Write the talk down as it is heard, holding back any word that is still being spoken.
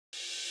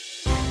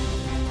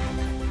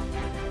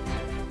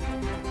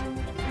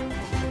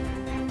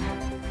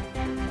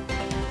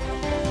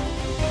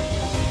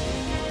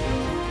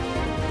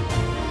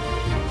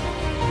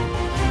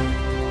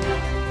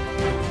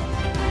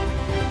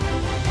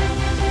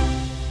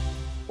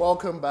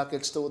Welcome back.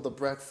 It's still The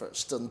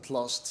Breakfast on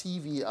Plus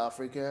TV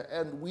Africa,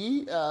 and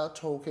we are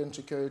talking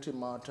security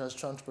matters,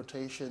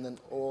 transportation, and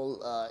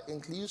all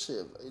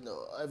inclusive,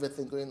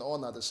 everything going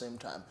on at the same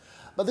time.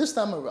 But this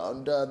time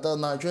around, the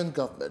Nigerian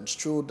government,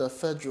 through the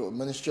Federal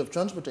Ministry of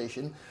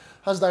Transportation,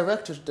 has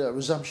directed the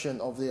resumption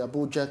of the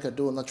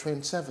Abuja-Kaduna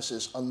train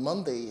services on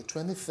Monday,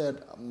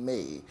 23rd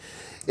May.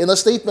 In a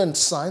statement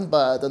signed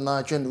by the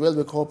Nigerian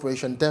Railway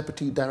Corporation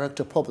Deputy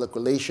Director Public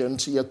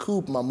Relations,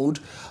 Yakub Mahmood,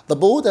 the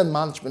board and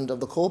management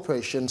of the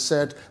corporation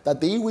said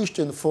that they wish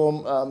to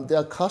inform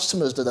their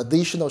customers that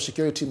additional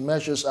security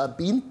measures are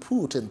being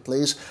put in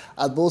place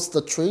at both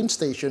the train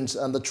stations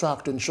and the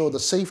track to ensure the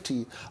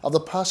safety of the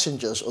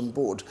passengers on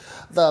board.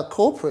 The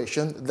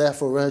corporation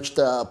therefore urged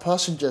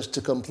passengers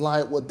to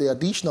comply with the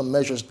additional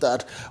measures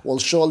that will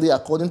surely,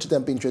 according to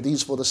them, be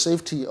introduced for the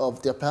safety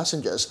of their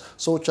passengers,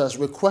 such as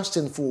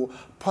requesting for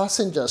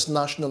passengers'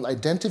 national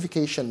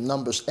identification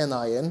numbers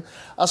 (NIN)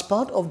 as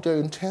part of their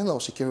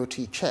internal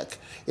security check.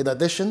 In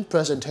addition,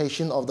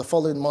 presentation of the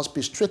following must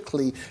be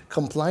strictly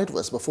complied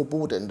with before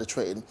boarding the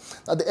train.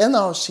 Now, the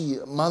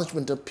NRC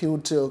management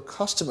appealed to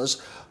customers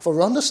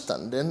for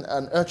understanding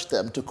and urged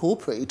them to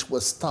cooperate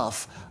with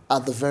staff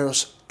at the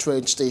various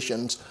train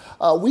stations.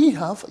 We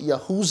have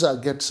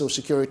Yahuza Getso,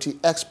 security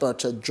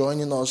expert,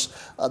 joining us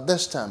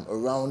this time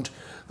around.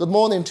 Good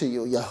morning to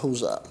you,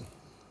 Yahuza.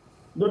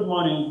 Good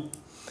morning.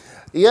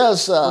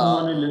 Yes. Good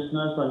morning,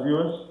 listeners and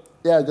viewers.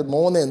 Yeah, good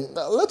morning.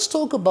 Let's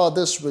talk about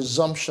this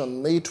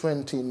resumption, May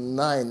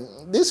 29.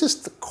 This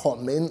is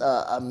coming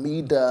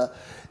amid,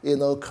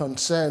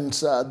 concerns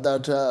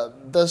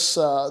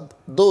that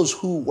those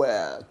who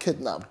were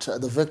kidnapped,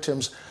 the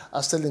victims,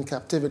 are still in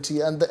captivity,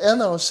 and the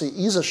NRC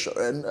is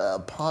assuring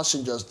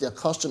passengers, their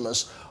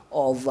customers,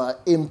 of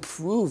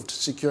improved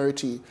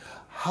security.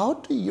 How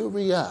do you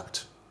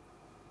react?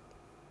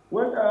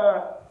 Well,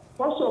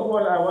 first of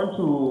all, I want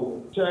to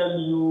tell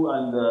you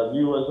and the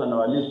viewers and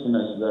our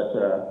listeners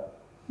that,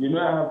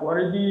 I have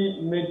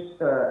already made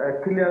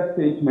a clear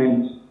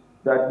statement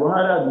that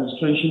Buhari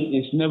administration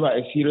is never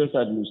a serious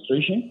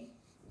administration.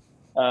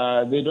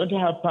 They don't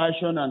have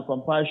passion and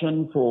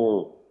compassion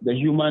for the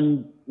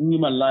human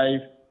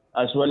life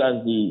as well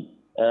as the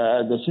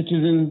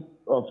citizens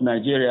of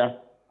Nigeria.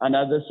 And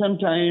at the same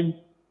time,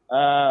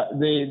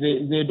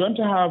 they don't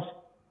have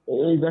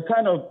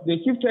they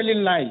keep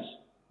telling lies.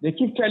 They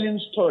keep telling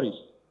stories.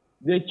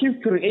 They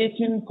keep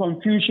creating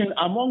confusion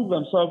among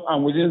themselves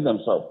and within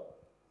themselves.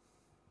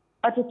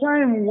 At a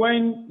time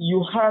when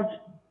you have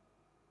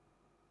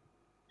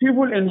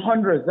people in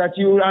hundreds that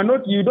you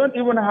don't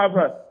even have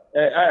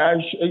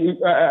an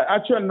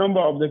actual number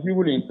of the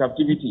people in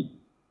captivity.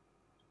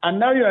 And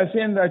now you are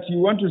saying that you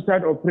want to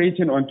start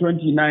operating on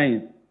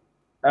 29th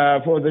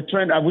for the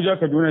train,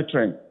 Abuja-Kaduna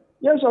train.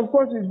 Yes, of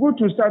course, it's good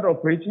to start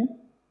operating.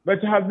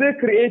 But have they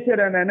created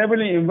an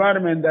enabling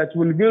environment that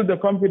will build the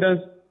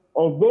confidence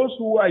of those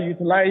who are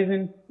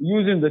using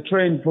the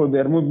train for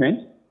their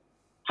movement?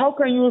 How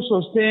can you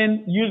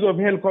sustain use of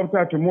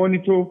helicopter to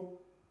monitor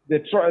the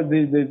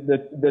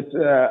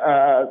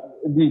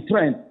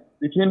train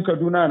between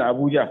Kaduna and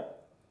Abuja?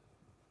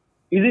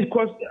 Is it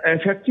cost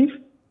effective?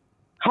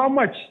 How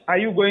much are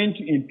you going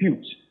to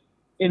impute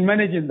in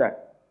managing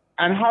that?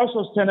 And how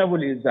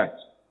sustainable is that?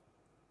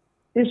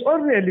 It's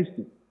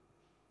unrealistic.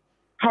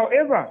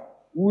 However,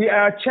 we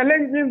are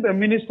challenging the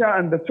minister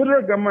and the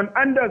federal government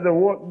under the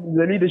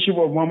leadership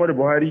of Muhammadu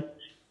Buhari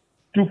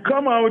to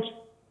come out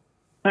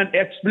and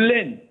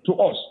explain to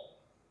us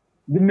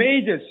the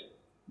measures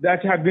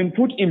that have been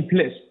put in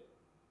place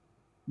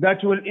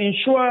that will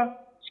ensure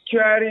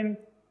securing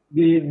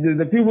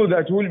the people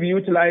that will be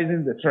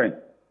utilizing the train.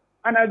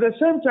 And at the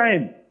same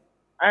time,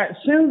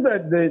 since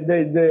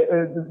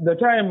the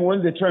time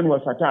when the train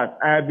was attacked,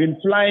 I have been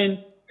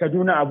flying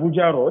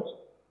Kaduna-Abuja road.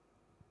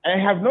 I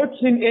have not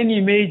seen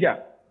any measure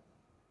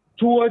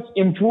towards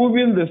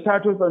improving the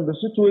status and the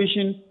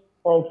situation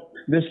of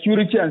the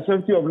security and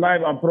safety of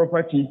life and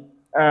property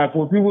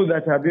for people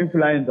that have been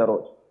flying the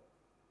road.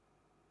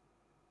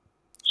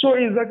 So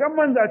it's the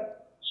government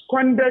that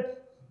squandered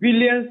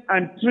billions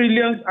and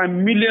trillions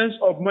and millions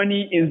of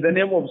money in the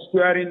name of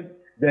securing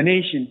the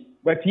nation,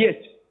 but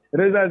yet,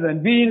 rather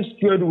than being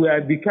secured, we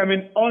are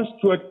becoming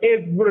unsecured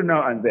every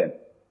now and then.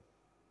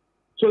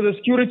 So the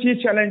security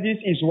challenges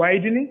is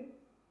widening,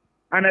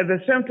 and at the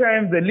same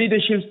time, the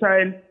leadership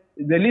style,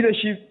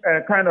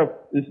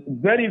 is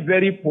very,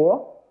 very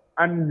poor,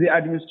 and the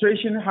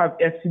administration have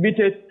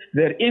exhibited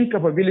their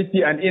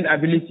incapability and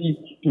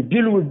inability to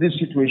deal with this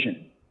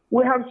situation.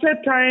 We have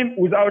said time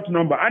without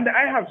number, and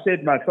I have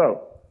said myself,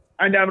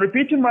 and I'm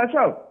repeating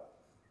myself,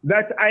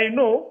 that I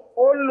know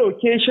all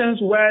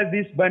locations where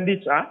these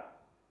bandits are,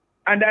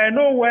 and I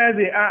know where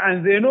they are,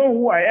 and they know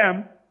who I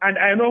am, and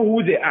I know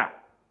who they are.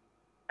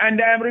 And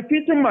I am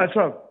repeating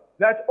myself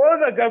that all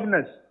the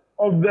governors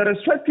of the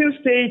respective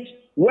states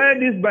where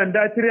this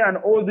banditry and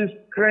all this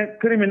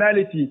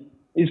criminality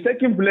is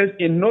taking place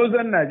in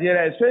northern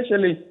Nigeria,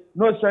 especially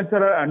north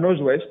central and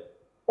northwest,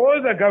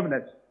 all the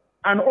governors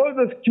and all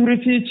the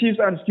security chiefs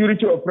and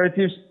security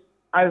operatives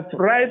as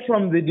right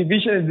from the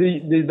division,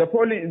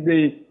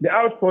 the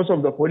outpost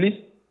of the police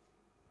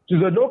to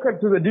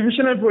the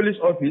divisional police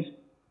office,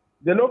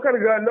 the local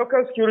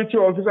security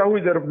officer who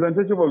is the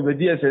representative of the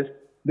DSS,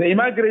 the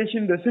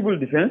immigration, the civil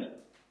defense,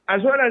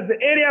 as well as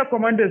the area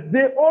commanders.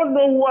 They all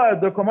know who are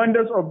the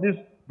commanders of these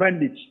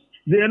bandits.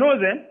 They know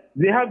them.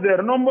 They have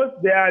their numbers.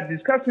 They are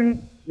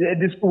discussing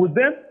with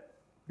them.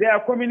 They are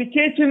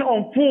communicating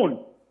on phone.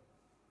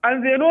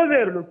 And they know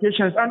their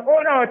locations. And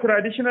all our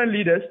traditional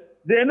leaders,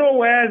 they know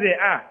where they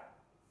are.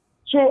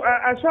 So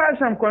as far as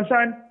I'm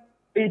concerned,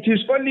 it is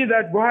only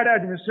that Buhari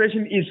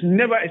administration is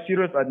never a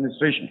serious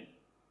administration.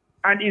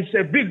 And it's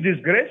a big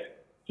disgrace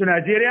to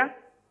Nigeria.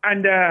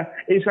 And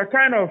it's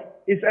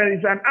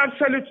an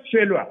absolute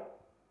failure.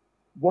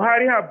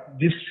 Buhari have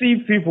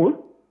deceived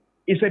people.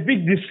 It's a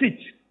big deceit.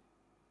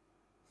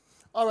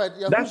 All right,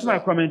 Yahuza, that's my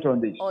comment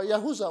on this.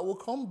 Yahuza, we'll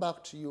come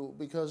back to you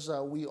because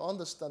we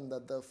understand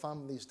that the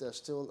families, they're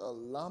still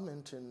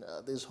lamenting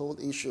this whole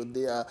issue.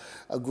 They are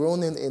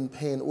groaning in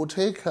pain. We'll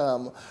take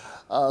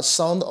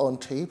sound on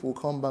tape. We'll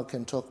come back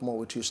and talk more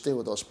with you. Stay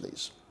with us,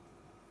 please.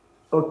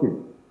 Okay.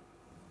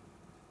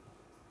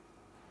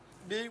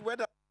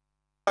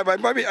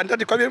 And then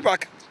coming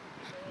back.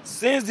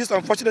 Since this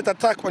unfortunate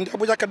attack on the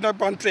Abuja-Kaduna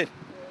bound train,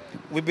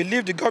 we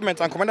believe the government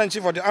and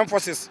Commander-in-Chief of the Armed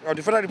Forces of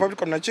the Federal Republic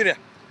of Nigeria,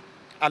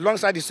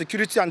 alongside the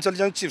security and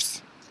intelligence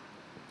chiefs,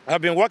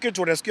 have been working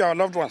to rescue our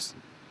loved ones.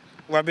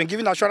 We have been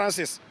given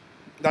assurances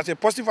that a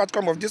positive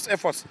outcome of these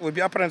efforts will be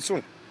apparent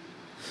soon.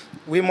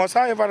 We must,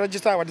 however,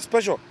 register our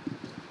displeasure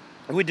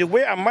with the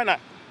way and manner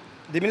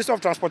the Minister of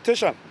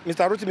Transportation,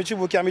 Mr.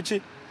 Rotimi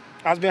Amici,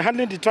 has been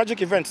handling the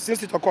tragic event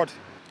since it occurred.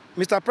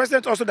 Mr.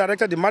 President also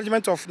directed the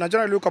management of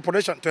Nigerian Railway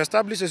Corporation to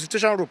establish a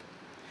situation group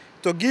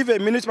to give a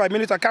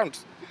minute-by-minute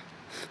account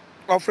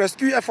of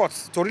rescue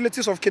efforts to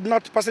relatives of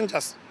kidnapped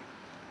passengers.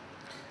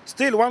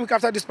 Still, 1 week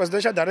after this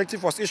presidential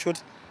directive was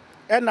issued,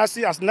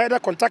 NRC has neither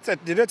contacted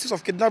the relatives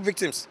of kidnapped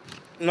victims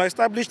nor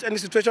established any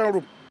situation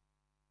group.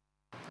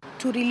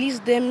 To release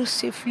them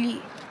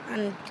safely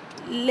and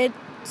let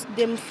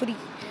them free,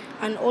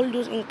 and all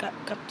those in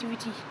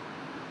captivity.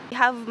 I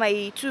have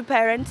my 2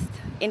 parents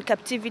in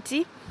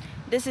captivity.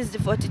 This is the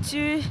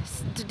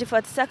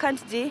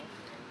 42nd day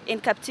in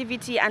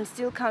captivity and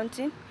still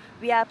counting.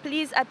 We are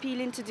please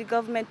appealing to the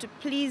government to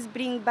please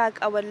bring back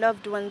our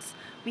loved ones.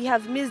 We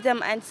have missed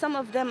them, and some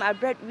of them are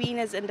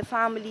breadwinners in the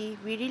family.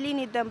 We really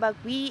need them back.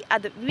 We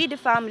the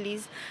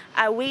families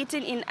are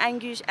waiting in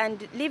anguish,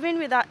 and living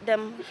without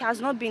them has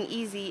not been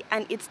easy,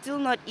 and it's still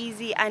not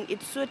easy, and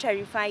it's so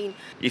terrifying.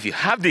 If you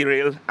have the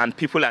rail and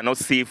people are not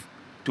safe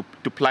to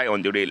ply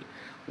on the rail,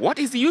 what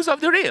is the use of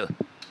the rail?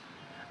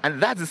 And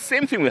that's the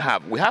same thing we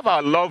have. We have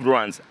our loved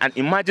ones, and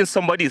imagine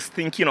somebody is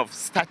thinking of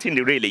starting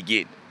the rail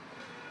again.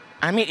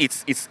 I mean,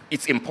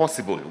 it's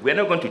impossible. We're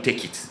not going to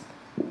take it.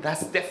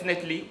 That's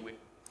definitely...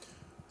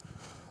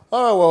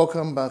 All right,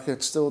 welcome back.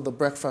 It's still the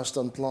Breakfast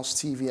on Plus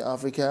TV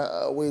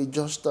Africa. We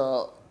just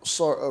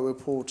saw a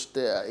report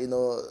there. You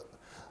know,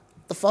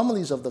 the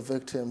families of the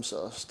victims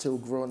are still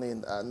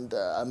groaning, and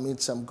amid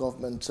some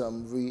government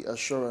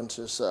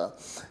reassurances.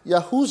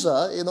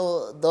 Yahuza, you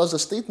know, there was a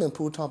statement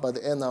put out by the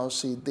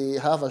NRC. They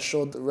have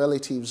assured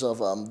relatives of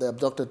the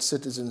abducted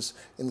citizens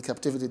in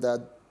captivity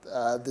that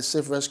the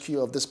safe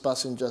rescue of these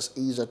passengers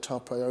is a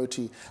top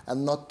priority,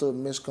 and not to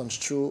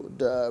misconstrue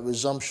the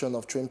resumption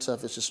of train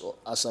services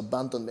as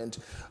abandonment.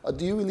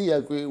 Do you really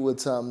agree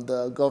with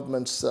the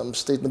government's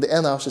statement, the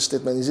NRC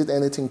statement? Is it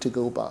anything to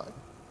go by?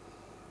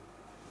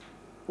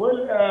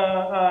 Well,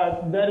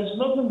 there is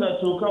nothing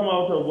that will come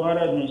out of our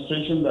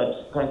administration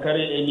that can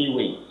carry any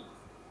weight.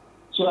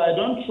 So I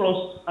don't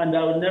trust, and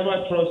I will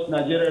never trust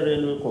Nigeria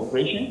Railway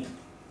Corporation,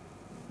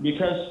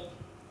 because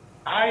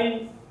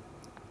I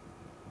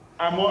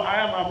am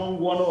among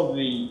one of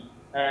the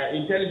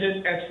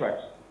intelligence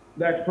experts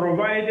that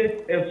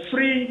provided a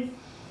free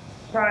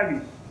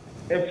service,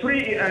 a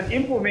free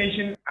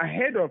information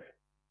ahead of,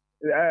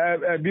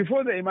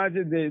 before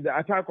the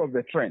attack of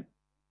the train.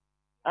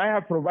 I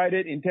have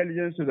provided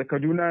intelligence to the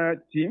Kaduna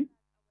team.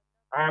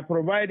 I have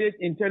provided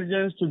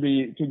intelligence to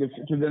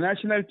the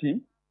national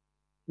team,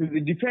 to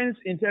the Defense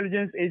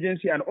Intelligence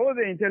Agency, and all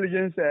the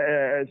intelligence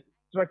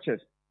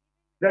structures.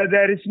 That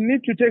there is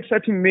need to take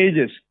certain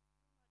measures.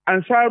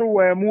 And SARU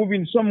were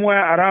moving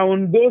somewhere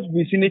around those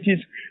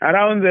vicinities,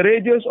 around the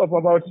radius of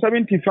about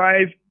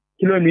 75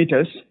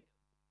 kilometers,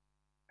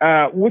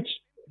 which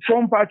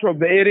form part of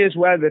the areas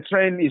where the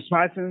train is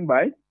passing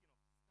by.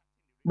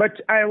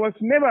 But I was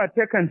never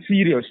taken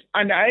serious.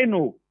 And I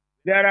know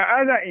there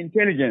are other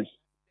intelligence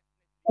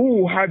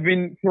who have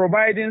been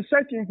providing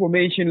such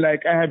information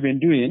like I have been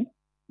doing,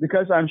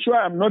 because I'm sure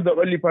I'm not the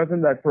only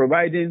person that's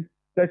providing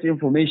such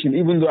information,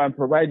 even though I'm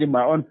providing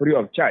my own free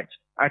of charge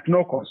at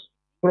no cost.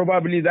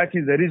 Probably that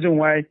is the reason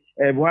why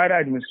Buhari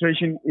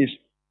administration is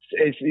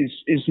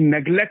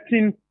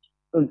neglecting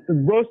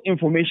those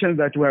information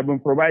that we have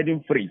been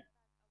providing free.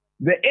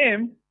 The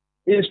aim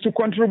is to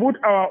contribute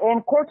our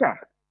own quota.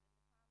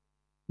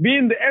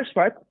 Being the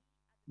expert,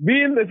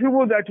 being the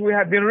people that we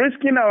have been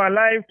risking our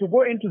life to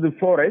go into the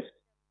forest,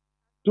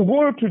 to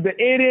go to the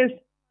areas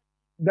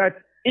that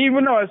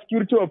even our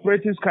security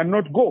operatives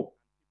cannot go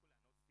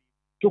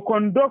to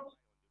conduct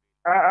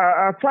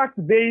a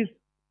fact-based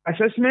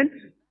assessment,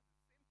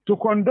 to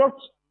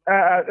conduct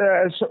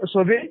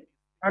survey,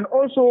 and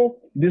also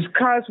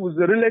discuss with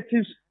the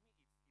relatives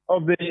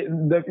of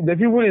the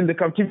people in the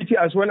captivity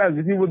as well as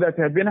the people that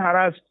have been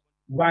harassed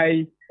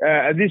by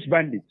these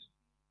bandits.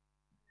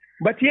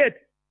 But yet,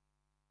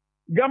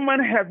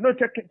 government have not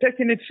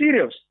taken it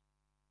serious.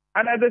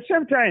 And at the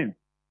same time,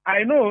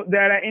 I know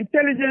there are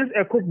intelligence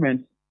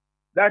equipment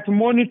that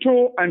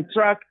monitor and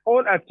track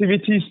all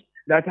activities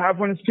that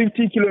happen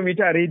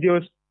 50-kilometer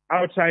radius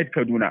outside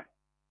Kaduna.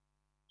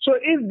 So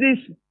if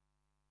this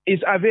is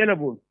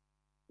available,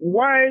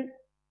 why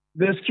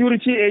the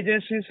security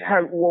agencies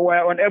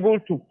were unable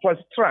to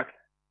fast track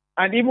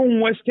and even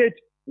wasted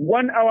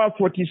 1 hour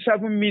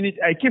 47 minutes?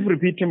 I keep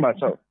repeating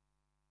myself.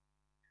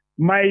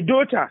 My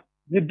daughter,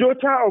 the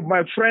daughter of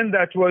my friend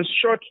that was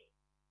shot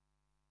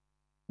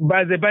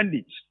by the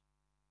bandits,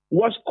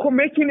 was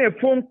making a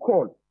phone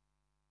call,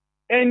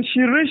 and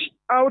she reached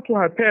out to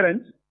her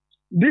parents.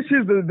 This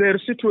is their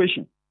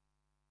situation.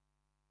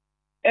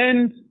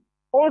 And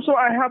also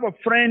I have a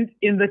friend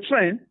in the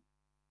train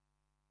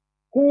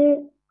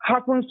who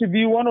happens to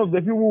be one of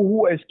the people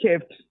who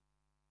escaped.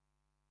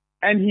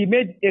 And he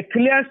made a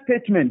clear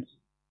statement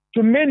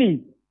to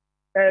many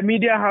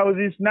media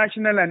houses,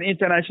 national and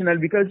international,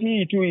 because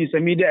he too is a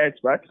media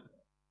expert,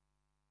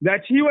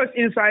 that he was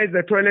inside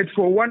the toilet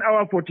for 1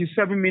 hour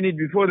 47 minutes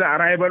before the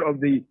arrival of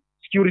the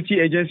security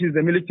agencies,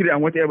 the military,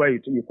 and whatever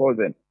you call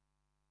them.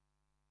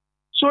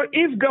 So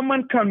if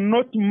government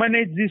cannot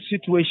manage this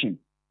situation,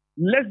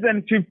 less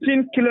than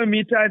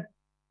 15-kilometer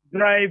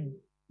drive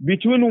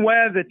between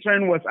where the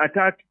train was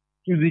attacked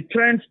to the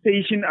train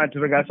station at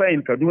Regasa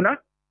in Kaduna,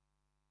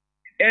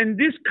 and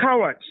these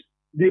cowards,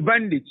 the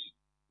bandits,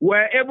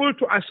 were able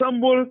to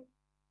assemble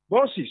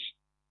buses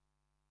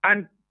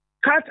and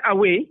cut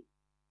away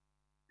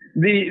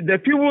the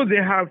people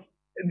they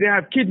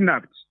have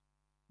kidnapped.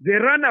 They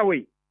ran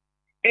away.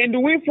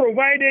 And we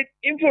provided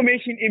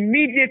information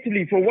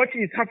immediately for what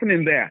is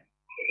happening there.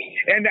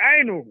 And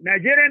I know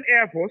Nigerian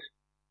Air Force,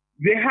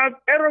 they have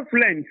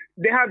aeroplanes,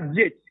 they have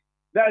jets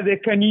that they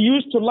can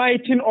use to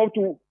lighten up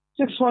to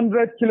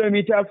 600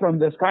 kilometers from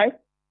the sky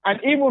and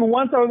even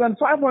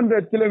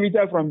 1,500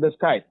 kilometers from the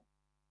sky.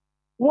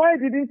 Why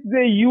didn't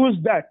they use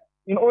that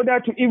in order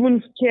to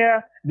even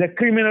scare the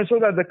criminal so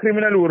that the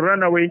criminal will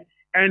run away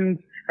and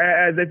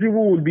the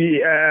people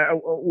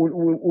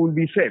will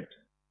be saved?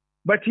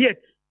 But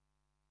yet,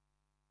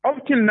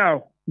 up till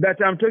now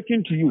that I'm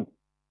talking to you,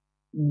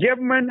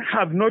 government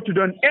have not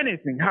done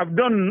anything, have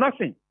done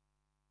nothing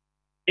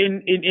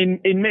in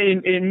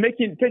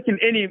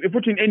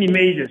putting any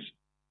measures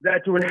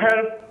that will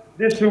help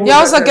this people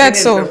Yahuza that have been in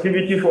Getso.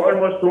 captivity for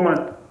almost 2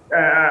 months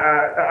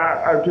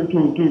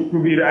to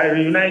be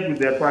reunited with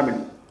their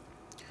families.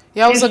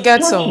 Yahuza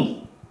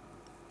Getso.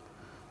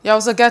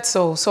 Yahuza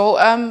Getso. So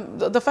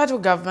the federal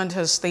government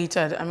has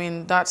stated, I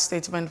mean, that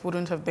statement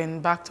wouldn't have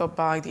been backed up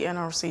by the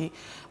NRC,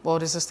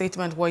 but it's a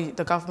statement where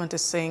the government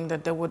is saying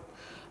that they would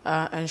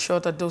ensure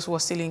that those who are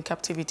still in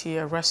captivity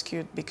are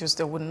rescued because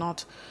they would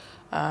not,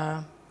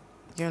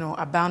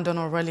 abandon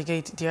or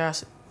relegate their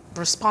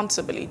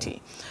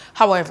responsibility.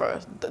 However,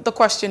 the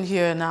question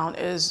here now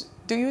is,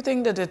 do you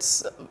think that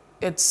it's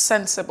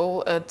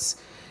sensible, it's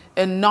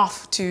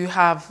enough to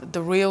have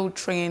the rail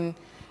train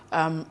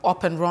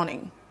up and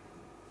running?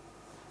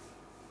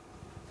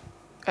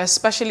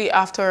 Especially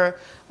after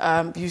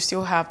you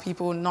still have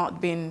people not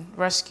being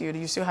rescued,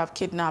 you still have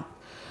kidnapped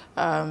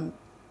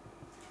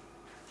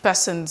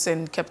persons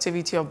in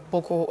captivity of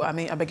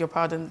I beg your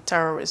pardon,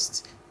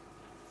 terrorists.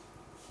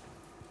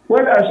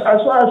 Well, as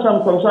far as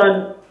I'm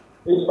concerned,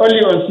 it's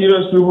only on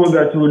serious people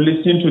that will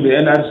listen to the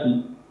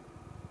NRC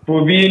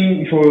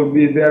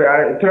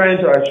they're trying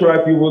to assure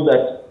people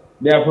that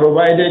they are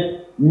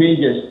provided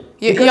measures.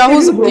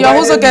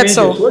 Yahuza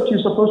Getso. What you're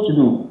supposed to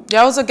do.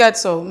 Yahuza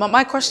Getso.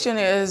 My question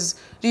is,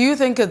 do you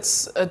think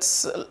it's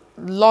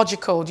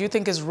logical? Do you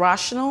think it's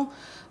rational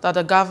that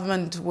the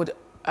government would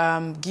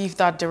give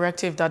that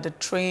directive that the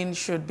train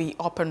should be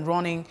up and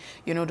running,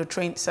 the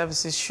train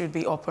services should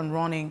be up and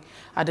running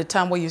at the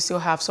time where you still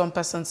have some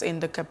persons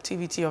in the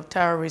captivity of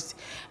terrorists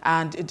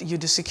and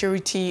the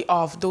security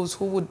of those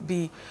who would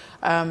be,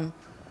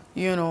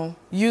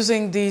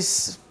 using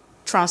these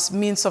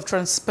means of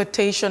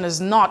transportation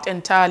is not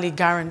entirely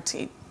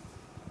guaranteed?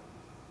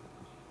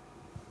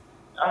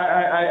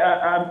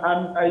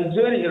 It's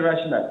very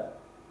irrational.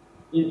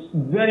 It's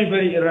very,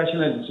 very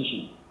irrational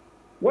decision.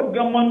 What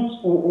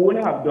governments would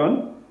have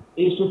done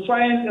is to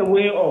find a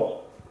way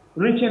of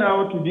reaching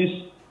out to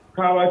these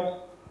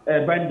coward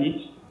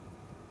bandits,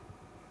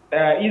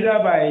 either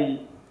by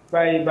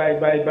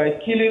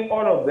killing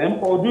all of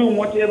them or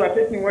doing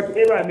taking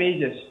whatever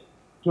measures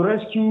to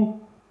rescue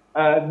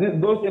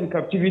those in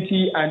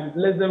captivity and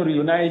let them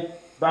reunite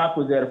back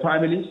with their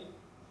families,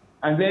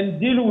 and then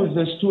deal with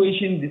the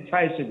situation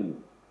decisively.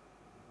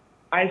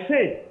 I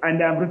said,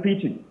 and I'm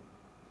repeating,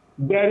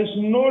 there is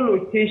no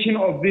location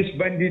of these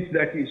bandits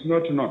that is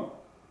not known.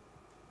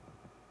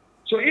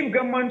 So if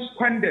government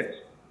squandered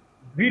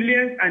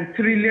billions and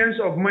trillions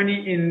of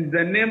money in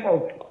the name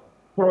of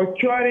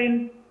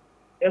procuring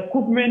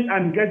equipment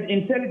and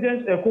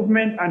intelligence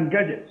equipment and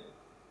gadgets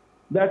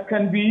that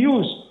can be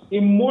used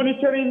in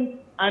monitoring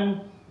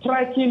and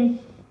tracking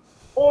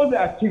all the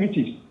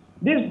activities,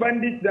 these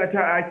bandits that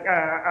have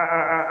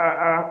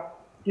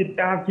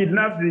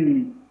kidnapped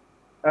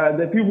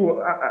the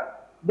people,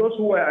 those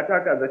who were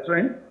attacked at the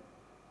train,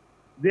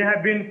 they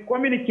have been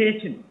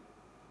communicating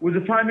with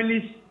the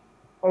families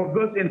of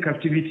those in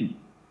captivity.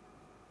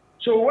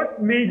 So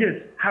what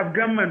measures have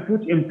government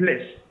put in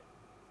place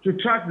to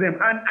track them?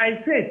 And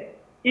I said,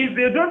 if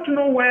they don't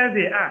know where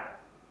they are,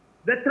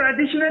 the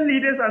traditional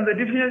leaders and the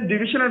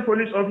divisional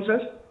police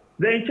officers,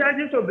 the in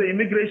charges of the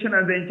immigration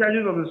and the in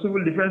charges of the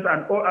civil defense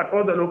and at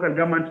all the local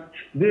governments,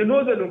 they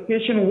know the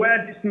location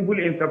where these people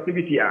in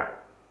captivity are.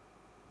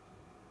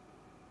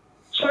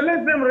 So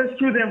let them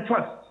rescue them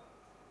first.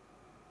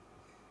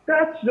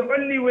 That's the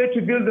only way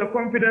to build the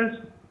confidence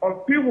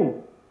of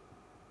people,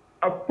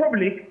 of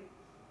public,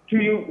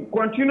 to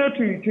continue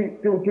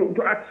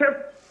to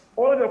accept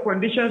all the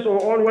conditions or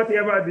all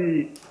whatever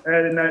the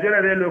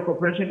Nigeria Railway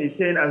Corporation is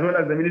saying, as well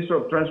as the Minister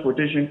of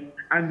Transportation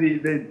and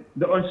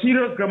the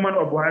unserious government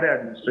of Buhari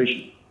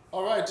administration.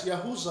 All right,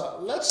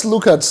 Yahuza, let's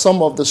look at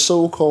some of the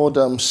so-called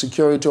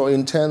security or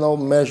internal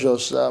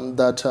measures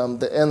that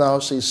the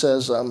NRC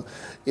says,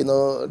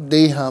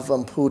 they have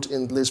put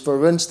in place.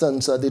 For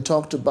instance, they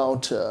talked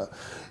about,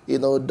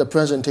 the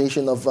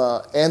presentation of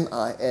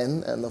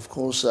NIN and, of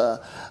course,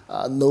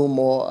 no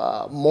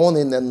more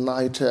morning and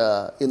night,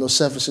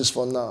 services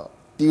for now.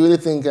 Do you really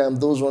think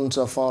those ones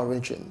are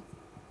far-reaching?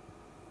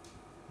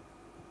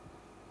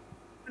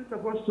 It's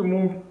supposed to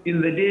move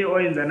in the day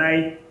or in the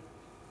night.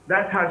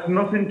 That has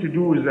nothing to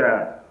do with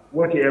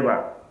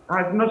whatever.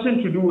 Has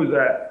nothing to do with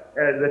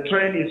the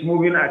train is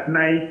moving at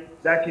night.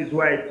 That is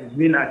why it is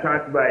being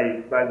attacked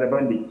by the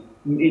bandits.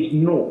 It's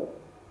no.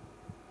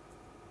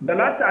 The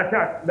last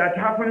attack that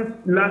happened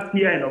last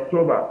year in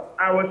October,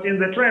 I was in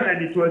the train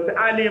and it was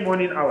early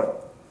morning hours.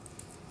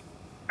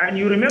 And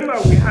you remember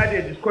we had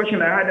a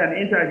discussion, I had an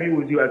interview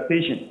with your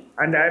station,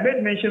 and I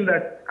made mention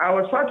that I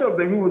was part of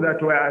the people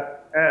that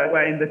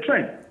were in the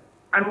train,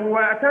 and we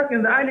were attacked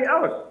in the early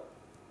hours.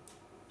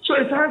 So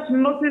it has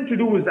nothing to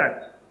do with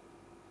that.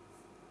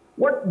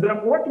 What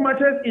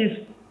matters is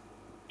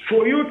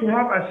for you to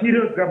have a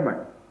serious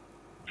government,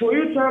 for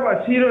you to have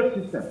a serious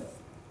system.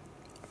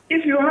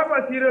 If you have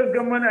a serious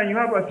government and you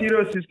have a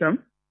serious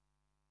system,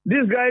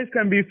 these guys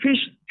can be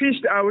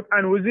fished out,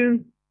 and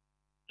within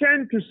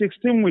 10 to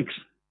 16 weeks,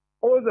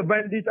 all the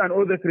bandits and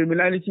all the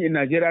criminality in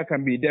Nigeria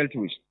can be dealt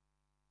with.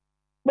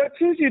 But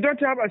since you don't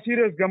have a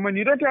serious government,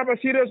 you don't have a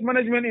serious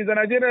management in the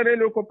Nigeria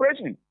Railway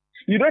Corporation,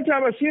 you don't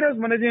have a serious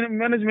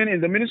management in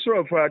the Ministry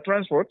of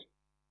Transport,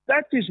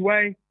 that is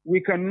why we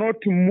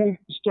cannot move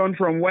stone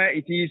from where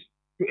it is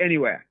to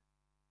anywhere.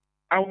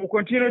 I will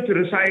continue to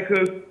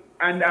recycle,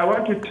 and I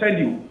want to tell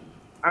you,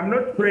 I'm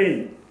not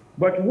praying,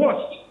 but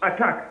worst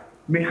attack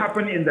may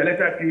happen in the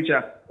later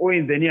future or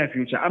in the near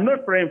future. I'm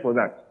not praying for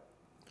that.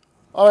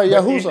 All right,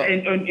 Yahuza.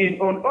 In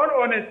all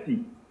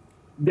honesty,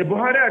 the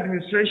Buhari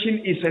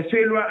administration is a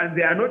failure, and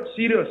they are not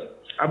serious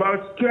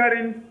about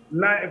securing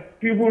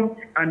people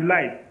and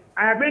life.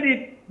 I have made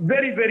it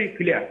very, very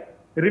clear.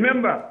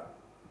 Remember,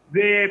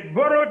 they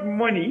borrowed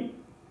money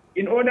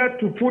in order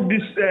to put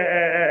this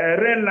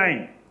rail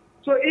line.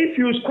 So if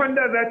you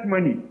squander that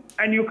money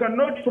and you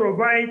cannot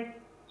provide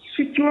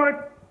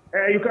security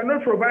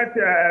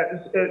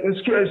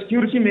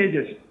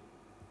measures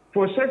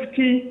for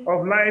safety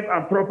of life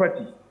and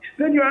property,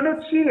 then you are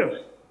not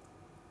serious.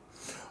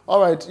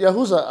 All right,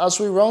 Yahuza, as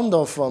we round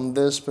off from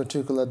this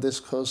particular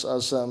discourse,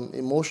 as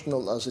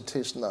emotional as it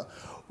is now,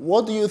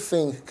 what do you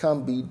think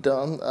can be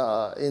done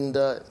in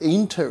the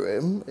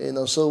interim,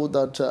 so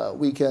that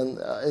we can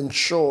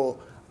ensure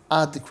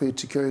adequate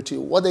security?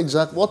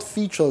 What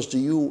features do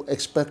you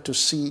expect to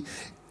see,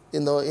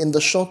 in the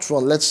short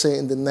run, let's say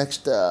in the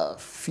next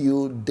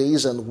few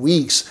days and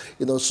weeks,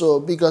 so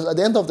because at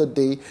the end of the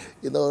day,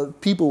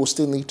 people will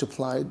still need to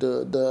apply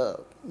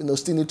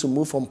still need to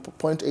move from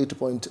point A to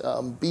point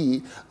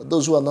B.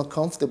 Those who are not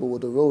comfortable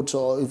with the roads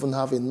or even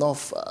have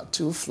enough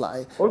to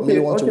fly may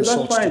want to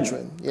resort to the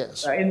train.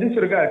 Yes. In this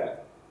regard,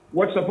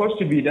 what's supposed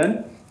to be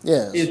done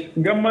is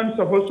government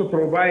supposed to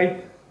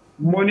provide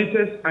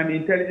monitors and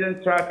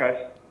intelligence trackers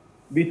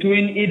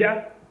between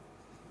Ida,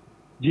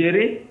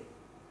 Jere,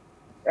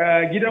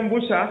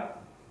 Gidambusa,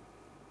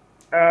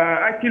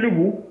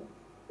 Akilubu,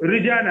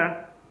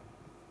 Rijana,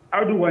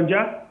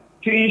 Aduwanja,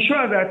 to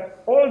ensure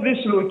that all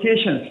these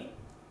locations,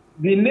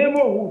 the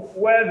neighborhood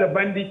where the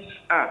bandits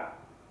are,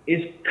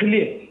 is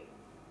clear.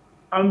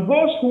 And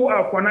those who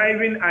are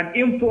conniving and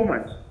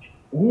informants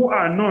who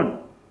are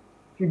known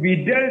to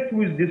be dealt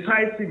with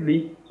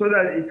decisively so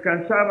that it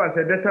can serve as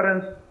a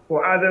deterrence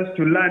for others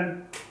to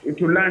learn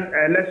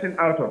a lesson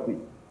out of it.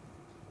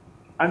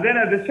 And then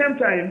at the same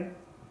time,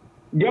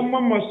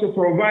 government must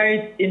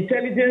provide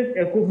intelligence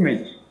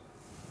equipment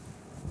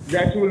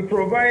that will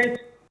provide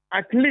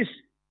at least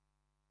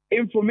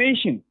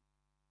information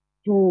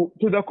to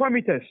the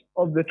commuters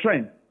of the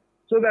train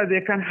so that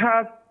they can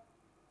have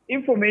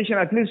information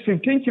at least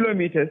 15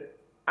 kilometers,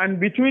 and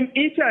between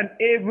each and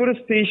every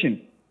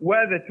station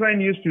where the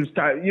train used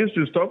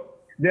to stop,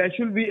 there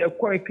should be a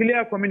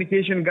clear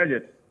communication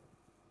gadget,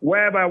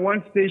 whereby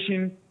one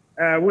station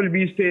will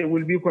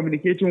be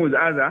communicating with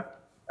other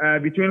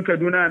between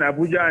Kaduna and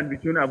Abuja, and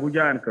between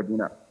Abuja and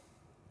Kaduna.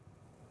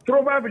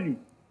 Probably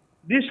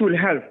this will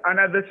help, and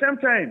at the same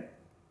time,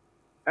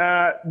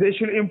 they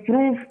should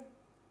improve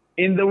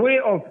in the way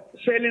of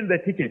selling the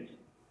tickets.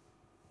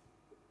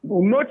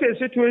 Not a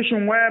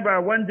situation whereby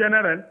one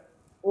general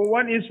or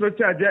one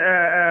inspector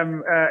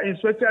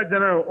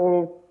general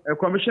or a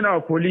commissioner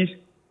of police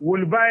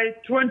will buy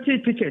 20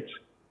 tickets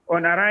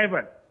on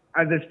arrival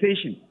at the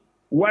station,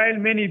 while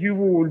many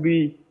people will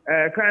be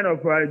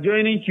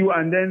joining queue,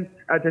 and then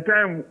at the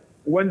time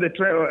when the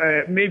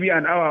train, maybe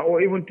an hour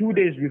or even 2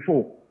 days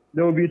before,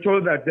 they will be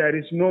told that there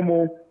is no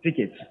more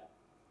tickets.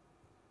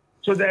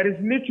 So there is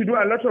need to do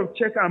a lot of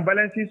check and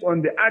balances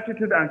on the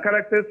attitude and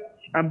characters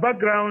and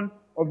background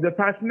of the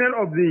personnel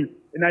of the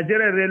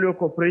Nigerian Railway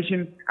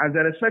Corporation at the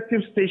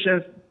respective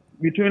stations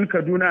between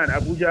Kaduna and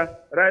Abuja,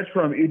 right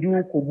from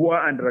Idu,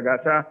 Kubwa, and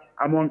Ragasa,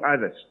 among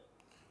others.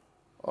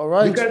 All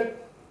right. Because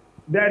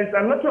there is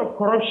a lot of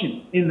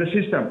corruption in the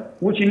system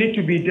which need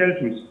to be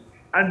dealt with.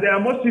 And there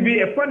must be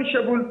a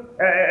punishable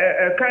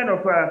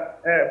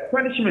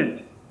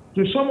punishment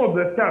to some of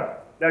the staff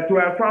that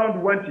were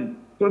found wanting.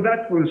 So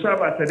that will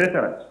serve as a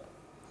deterrent.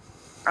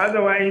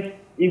 Otherwise,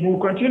 if we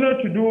continue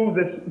to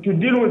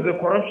deal with the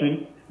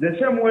corruption the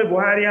same way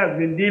Buhari has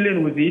been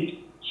dealing with it,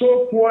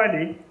 so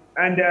poorly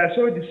and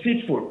so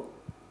deceitful,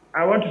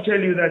 I want to tell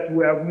you that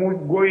we are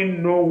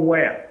going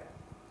nowhere,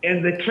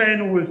 and the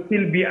train will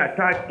still be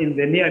attacked in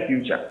the near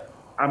future.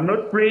 I'm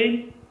not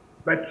praying,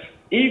 but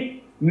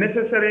if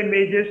necessary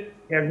measures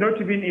have not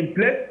been in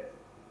place,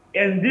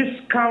 and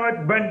these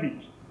coward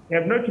bandits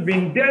have not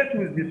been dealt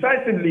with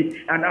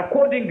decisively and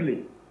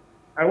accordingly,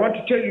 I want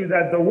to tell you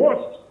that the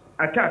worst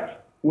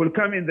attack will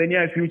come in the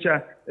near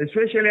future,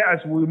 especially as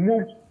we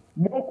move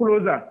more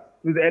closer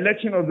to the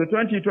election of the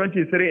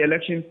 2023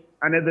 election,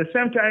 and at the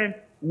same time,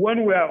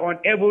 when we are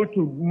unable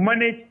to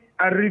manage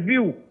and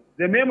review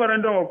the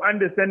memorandum of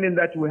understanding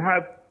that we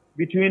have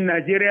between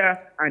Nigeria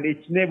and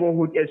its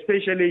neighborhood,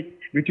 especially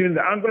between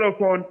the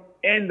Anglophone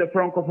and the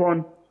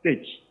Francophone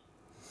states.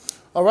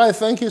 All right,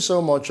 thank you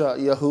so much,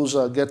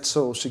 Yahuza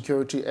Getso,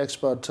 security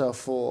expert,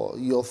 for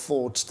your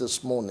thoughts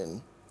this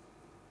morning.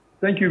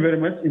 Thank you very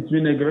much. It's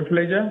been a great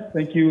pleasure.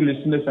 Thank you,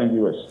 listeners and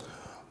viewers.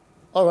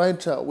 All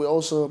right, we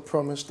also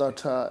promised that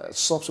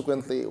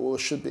subsequently we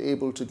should be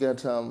able to get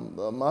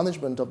the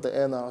management of the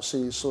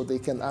NRC so they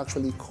can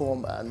actually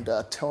come and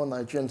tell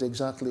Nigerians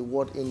exactly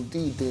what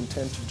indeed they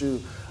intend to do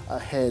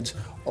ahead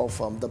of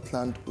the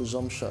planned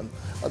resumption.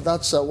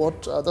 That's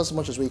as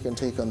much as we can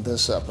take on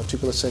this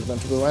particular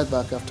segment. We'll be right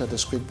back after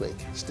this quick break.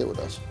 Stay with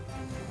us.